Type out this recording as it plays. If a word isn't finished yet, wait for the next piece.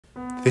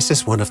This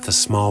is one of the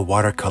small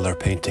watercolor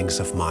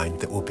paintings of mine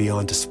that will be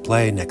on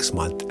display next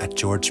month at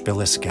George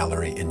Billis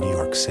Gallery in New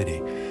York City.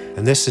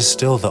 And this is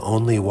still the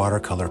only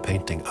watercolor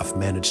painting I've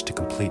managed to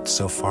complete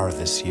so far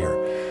this year.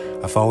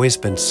 I've always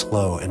been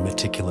slow and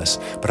meticulous,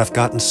 but I've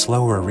gotten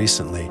slower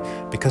recently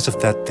because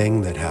of that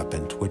thing that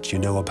happened, which you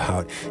know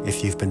about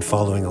if you've been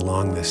following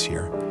along this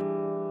year.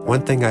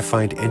 One thing I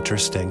find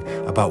interesting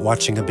about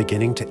watching a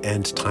beginning to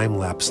end time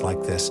lapse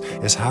like this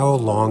is how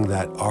long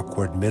that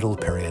awkward middle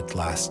period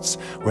lasts,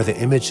 where the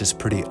image is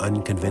pretty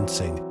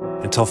unconvincing,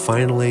 until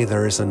finally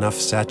there is enough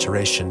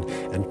saturation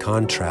and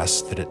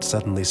contrast that it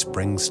suddenly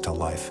springs to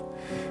life.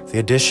 The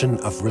addition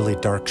of really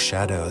dark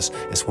shadows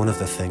is one of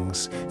the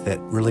things that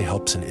really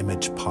helps an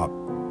image pop.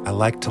 I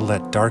like to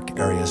let dark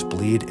areas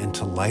bleed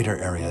into lighter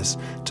areas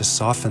to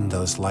soften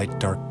those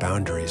light-dark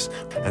boundaries.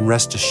 And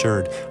rest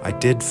assured, I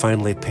did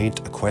finally paint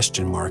a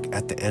question mark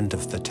at the end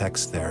of the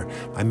text there.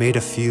 I made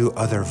a few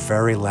other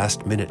very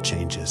last-minute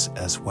changes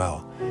as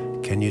well.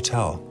 Can you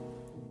tell?